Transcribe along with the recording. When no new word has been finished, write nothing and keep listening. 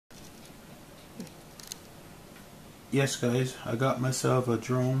Yes guys, I got myself a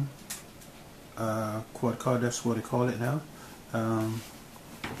drone, quadcopter, that's what they call it now.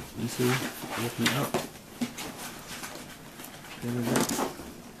 You see, open it up. There we go.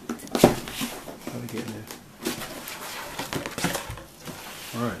 How do we get there?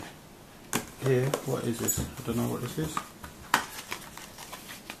 Alright, here, what is this? I don't know what this is.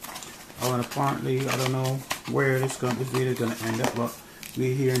 Oh, and apparently, I don't know where this video is going to end up, but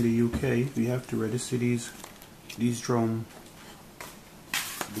we here in the UK, we have to register these drones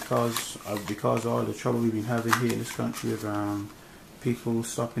because all the trouble we've been having here in this country with people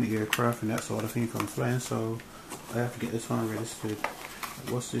stopping aircraft and that sort of thing from flying. So I have to get this one registered.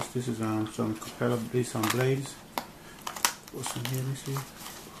 What's this? This is some propeller, some blades. What's in here? Let me see.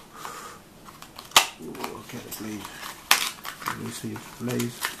 Ooh, okay, the blade. Let me see,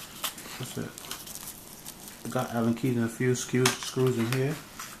 blades. What's that? I got Allen keys and a few screws in here.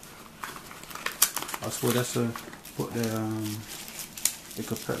 I swear that's to put the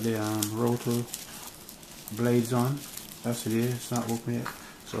rotor blades on. That's it. It's not open yet.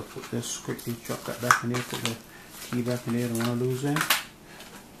 So I put this quickly, drop that back in there, put the key back in there. Don't want to lose it.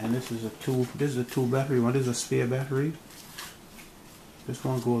 And this is a two battery one. This is a spare battery. This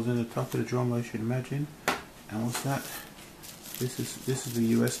one goes in the top of the drum, I should imagine. And what's that? This is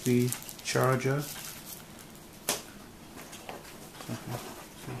the USB charger.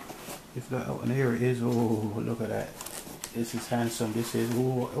 If that, oh, and here it is. Oh, look at that. This is handsome. This is,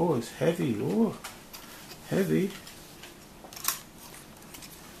 oh, it's heavy. Oh, heavy.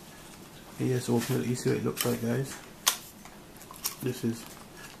 Yes, open it. You see what it looks like, guys. This is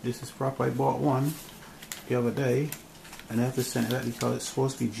proper. I bought one the other day, and I have to send it out because it's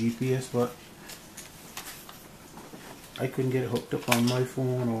supposed to be GPS, but I couldn't get it hooked up on my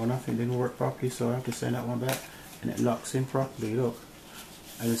phone or nothing. It didn't work properly, so I have to send that one back, and it locks in properly. Look,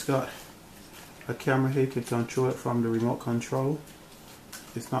 and it's got a camera here to control it from the remote control.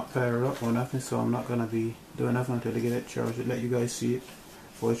 It's not powered up or nothing, so I'm not gonna be doing nothing until I get it charged. Let you guys see it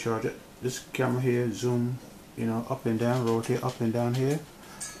before I charge it. This camera here, zoom, you know, up and down, rotate up and down here,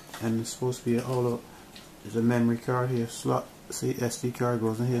 and it's supposed to be there's a memory card here, slot. See, SD card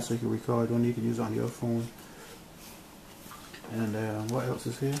goes in here so you can record. Don't need to use it on your phone. And what else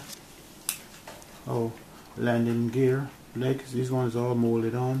is here? Oh, landing gear legs. These ones are all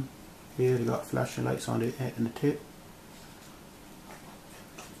molded on. Here they got flashing lights on the end and the tip.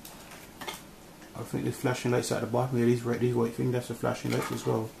 I think there's flashing lights at the bottom here. These white things, that's the flashing lights as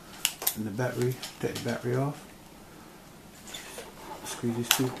well. And the battery, take the battery off. Squeeze these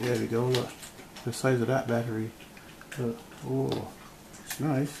two. There we go. Look, the size of that battery. Look. Oh, it's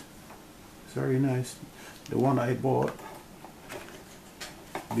nice. It's very nice. The one I bought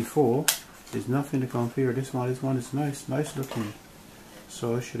before, there's nothing to compare. This one is nice looking.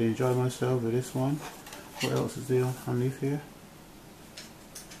 So I should enjoy myself with this one. What else is there underneath here?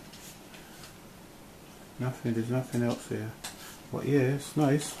 Nothing. There's nothing else there. But yeah, it's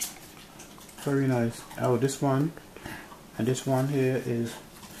nice. Very nice. Oh, this one and this one here is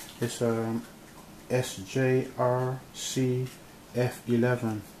SJRC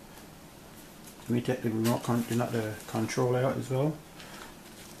F11. Let me take the remote not the controller out as well.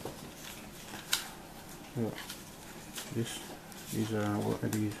 Look, these are, what are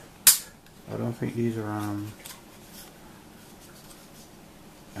these? I don't think these are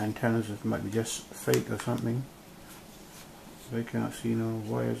antennas. It might be just fake or something. I can't see no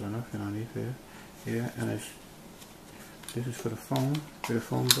wires or nothing underneath here. Yeah, and this is for the phone. Where the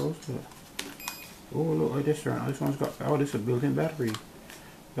phone goes. Look. Oh, look at this one. This one's got. Oh, this is a built-in battery.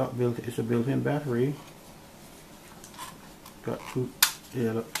 It's a built-in battery. Got two.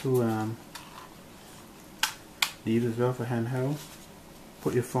 Yeah, look, two these as well for handheld.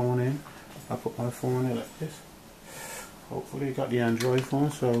 Put your phone in. I put my phone in like this. Hopefully you got the Android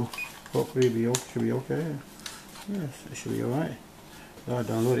phone, so hopefully it should be okay. Yes, it should be alright. So I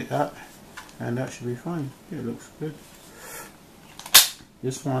download the app and that should be fine. Yeah, it looks good.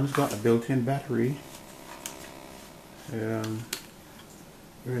 This one's got a built-in battery. Where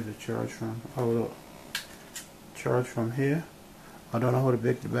is the charge from? Oh look. Charge from here. I don't know how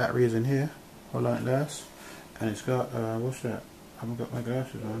big the battery is in here. How long it lasts. And it's got, what's that? I haven't got my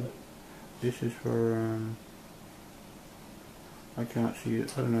glasses on. This is for, I can't see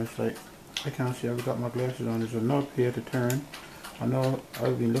it. I don't know, it's like, I can't see. I've got my glasses on. There's a knob here to turn. I know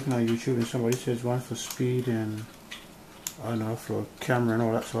I've been looking on YouTube and somebody says one for speed and, I don't know, for camera and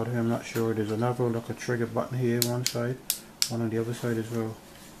all that sort of thing. I'm not sure. There's another, like a trigger button here, one side, one on the other side as well.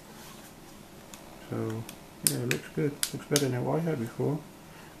 So, yeah, it looks good. Looks better than what I had before.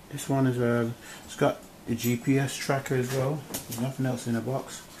 This one is, it's got a GPS tracker as well. There's nothing else in the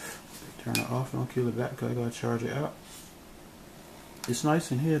box. Turn it off, don't kill the battery, I gotta charge it up. It's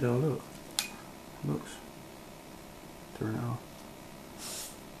nice in here though, look. Looks. Turn it off.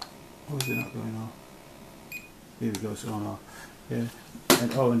 Why is it not going off? Here we go, it's on off. Yeah.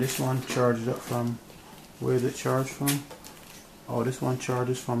 And oh, and this one charges up from, where is it charged from? Oh, this one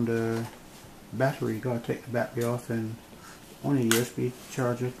charges from the battery. You gotta take the battery off and on a USB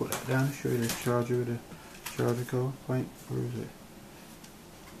charger, put that down, show you the charger with the charger code. Point, where is it?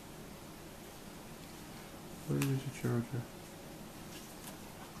 Where is the charger?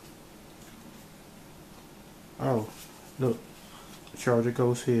 Oh, look, the charger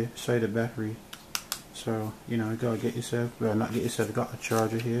goes here, say the battery. So, you know, you gotta get yourself, well, not get yourself, you got a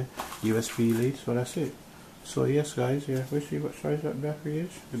charger here, USB lead, so that's it. So yes guys, yeah, let's see what size that battery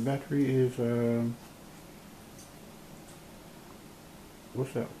is. The battery is,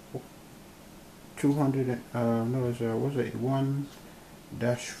 what's that? 200, no, it's, what's it,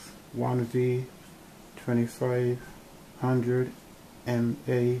 1-1V 2500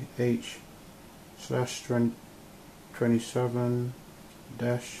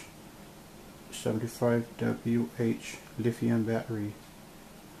 mAh/27-75WH lithium battery.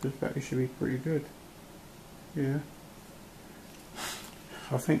 This battery should be pretty good. Yeah.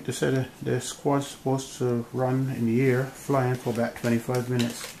 I think they said the squad's supposed to run in the air, flying for about 25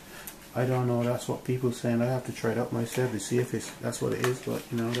 minutes. I don't know, that's what people saying. I have to try it out myself to see if that's what it is, but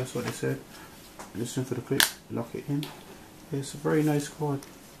you know, that's what they said. Listen for the clip, lock it in. It's a very nice quad.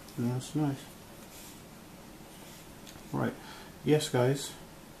 You know, it's nice. Right. Yes guys,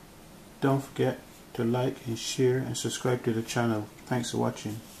 don't forget to like and share and subscribe to the channel. Thanks for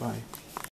watching. Bye.